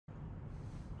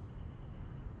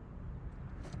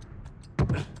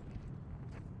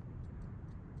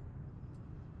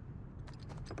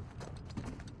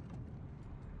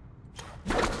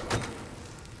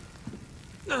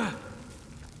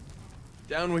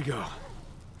Down we go.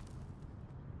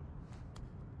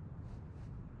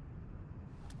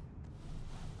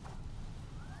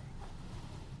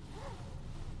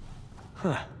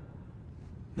 Huh.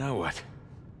 Now what?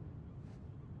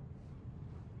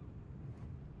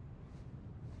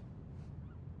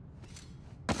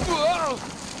 Whoa!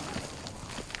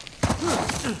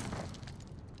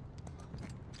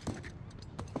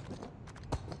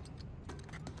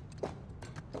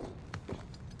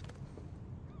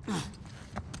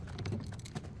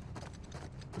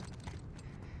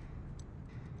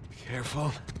 Careful.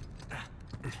 All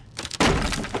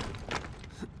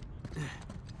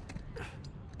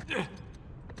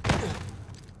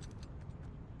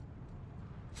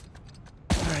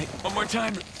right, one more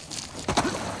time.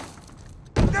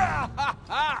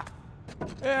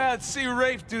 Yeah, let's see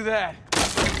Rafe do that.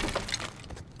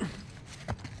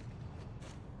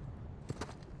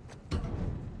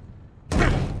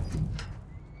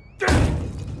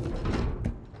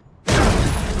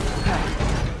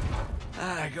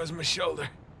 There goes my shoulder.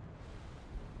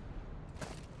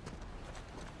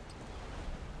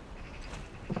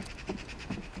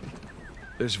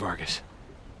 There's Vargas.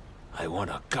 I want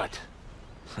a cut.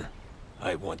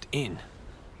 I want in.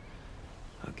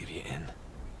 I'll give you in.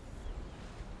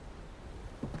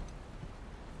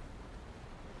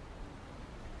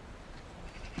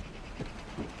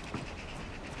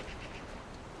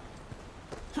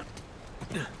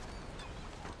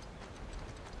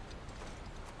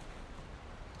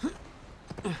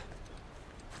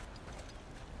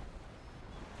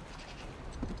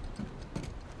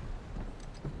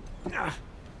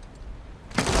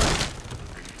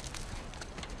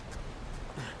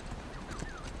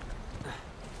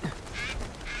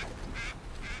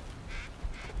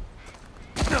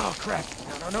 Oh, crap.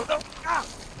 No. Ah!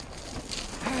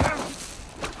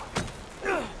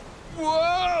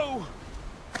 Whoa!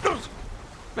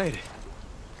 Made it.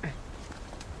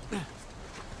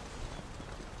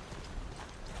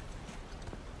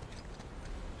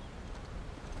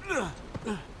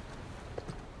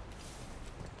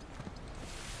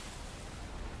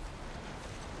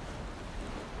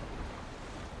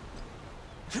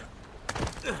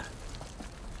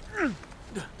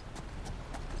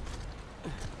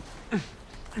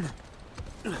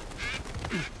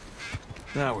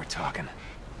 Now we're talking.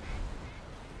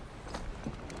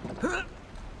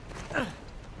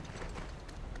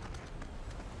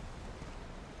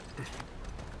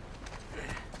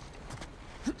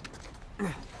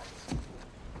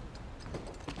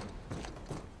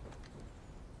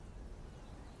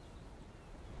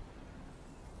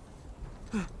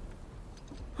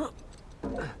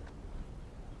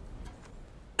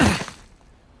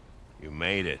 You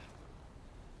made it.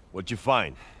 What'd you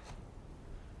find?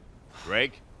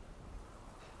 Drake?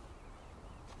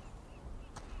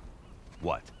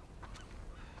 What?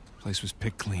 Place was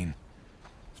picked clean.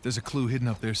 If there's a clue hidden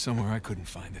up there somewhere, I couldn't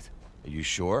find it. Are you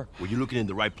sure? Were you looking in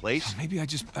the right place? Maybe I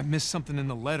missed something in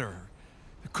the letter.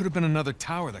 There could have been another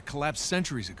tower that collapsed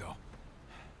centuries ago.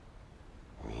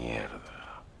 Mierda.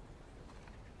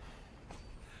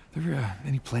 There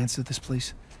any plans to this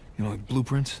place? You know, like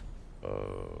blueprints?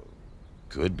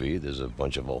 Could be. There's a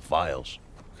bunch of old files.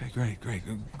 Okay, great.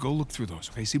 Go look through those,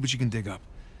 okay? See what you can dig up.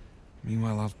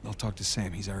 Meanwhile, I'll talk to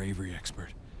Sam. He's our Avery expert.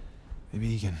 Maybe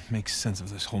he can make sense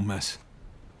of this whole mess.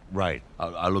 Right.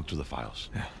 I'll look through the files.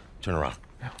 Yeah. Turn around.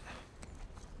 Yeah.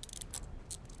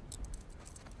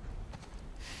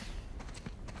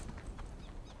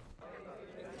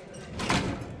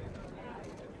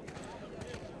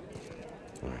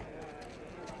 All right.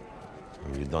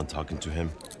 When you're done talking to him,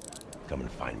 come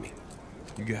and find me.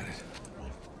 You got it.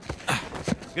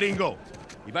 Gringo,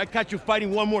 if I catch you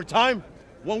fighting one more time,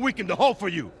 1 week in the hole for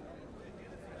you.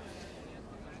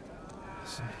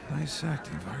 It's a nice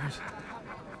acting, Vargas.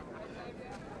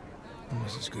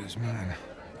 Almost as good as mine.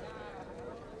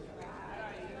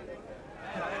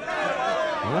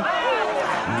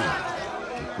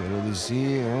 ¿Qué puedo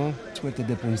decir, eh? Suerte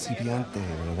de principiante,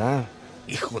 ¿verdad?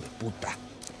 Hijo de puta.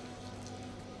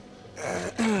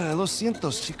 Lo siento,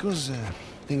 chicos.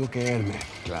 Tengo que irme.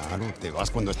 Claro, te vas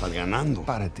cuando estás ganando.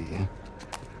 Para ti, ¿eh?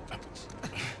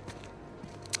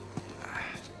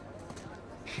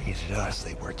 Jesus,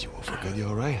 they worked you over good. You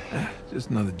all right? Just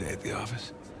another day at the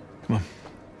office. Come on.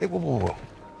 Hey, whoa.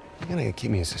 You're gonna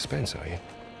keep me in suspense, are you?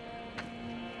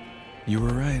 You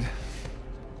were right.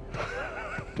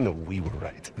 No, we were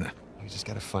right. No. We just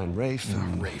gotta find Rafe. No,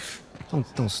 and... Rafe.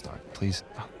 Don't start, please.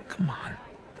 Oh, come on.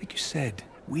 Like you said,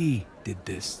 we did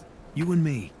this. You and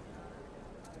me.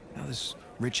 Now this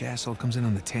rich asshole comes in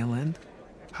on the tail end?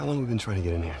 How long have we been trying to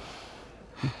get in here?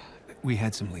 We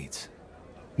had some leads.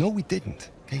 No, we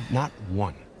didn't. Okay, not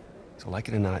one. So like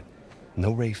it or not,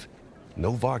 no Rafe,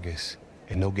 no Vargas,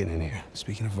 and no getting in here.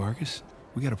 Speaking of Vargas,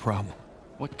 we got a problem.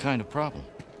 What kind of problem?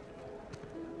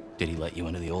 Did he let you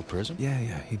into the old prison? Yeah,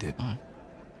 he did. All right.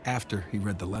 After he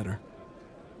read the letter.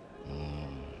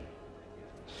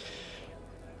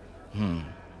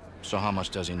 So how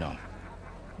much does he know?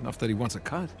 Enough that he wants a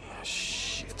cut.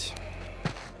 Shit.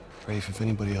 Rafe, if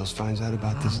anybody else finds out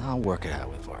about this... I'll work it out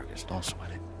with Vargas. Don't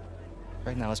sweat it.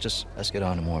 Right now, let's get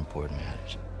on to more important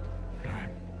matters. All right.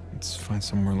 Let's find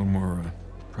somewhere a little more,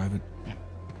 private. Yeah.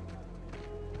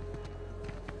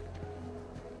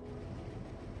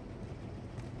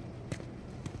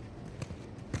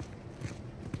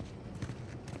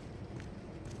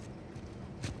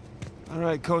 All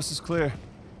right, coast is clear.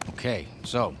 Okay,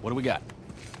 so what do we got?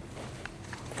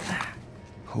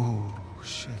 Oh,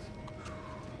 shit.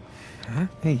 Huh?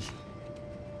 Hey,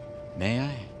 May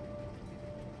I?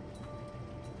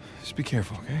 just be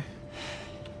careful, okay?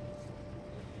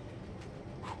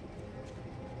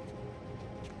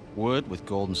 Wood with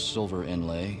gold and silver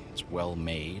inlay. It's well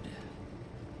made.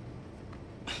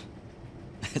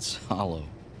 It's hollow.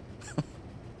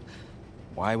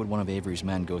 Why would one of Avery's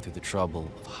men go through the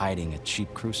trouble of hiding a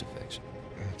cheap crucifix?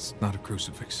 It's not a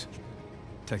crucifix.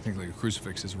 Technically, a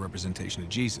crucifix is a representation of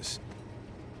Jesus.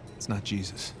 It's not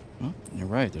Jesus. Well, you're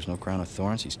right. There's no crown of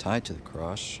thorns. He's tied to the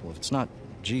cross. Well, if it's not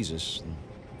Jesus, then...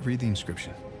 Read the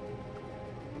inscription.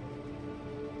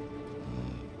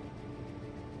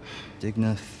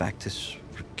 Digna factus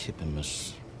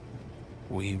recipimus.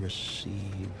 We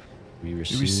receive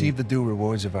the due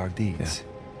rewards of our deeds.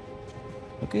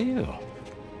 Look at you.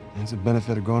 It's a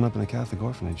benefit of growing up in a Catholic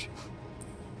orphanage.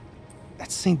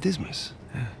 That's St. Dismas.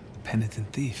 Yeah, the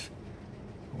penitent thief.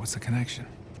 What's the connection?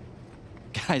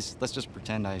 Guys, let's just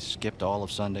pretend I skipped all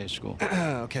of Sunday school.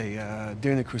 Okay,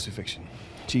 during the crucifixion,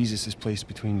 Jesus is placed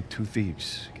between two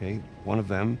thieves, okay? One of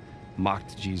them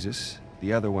mocked Jesus.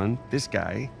 The other one, this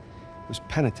guy, was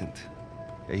penitent.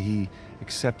 Okay? He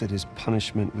accepted his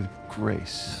punishment with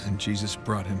grace. And Jesus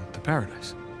brought him to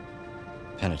paradise.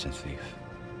 Penitent thief.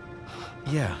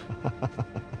 Yeah.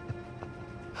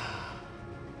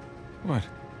 What?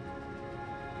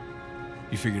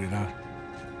 You figured it out?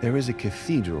 There is a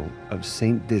cathedral of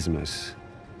St. Dismas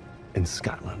in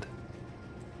Scotland.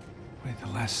 Wait, the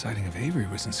last sighting of Avery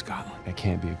was in Scotland. That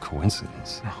can't be a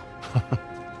coincidence. No.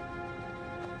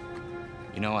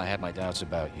 You know, I had my doubts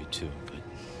about you too, but...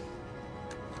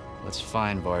 Let's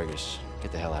find Vargas.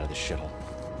 Get the hell out of this shithole.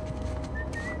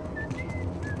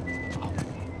 Oh.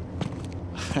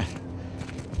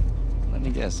 Let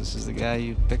me guess, this is the guy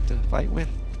you picked a fight with?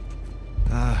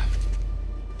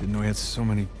 Didn't know he had so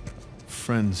many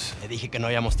friends. Te dije que no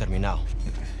hayamos terminado.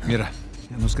 Mira,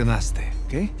 ya nos ganaste,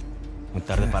 ¿ok? Muy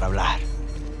tarde para hablar.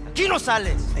 ¡Aquí no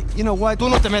sales! Hey, you know what? Tú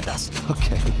no te metas.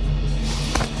 Okay.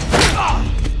 ¡Ah!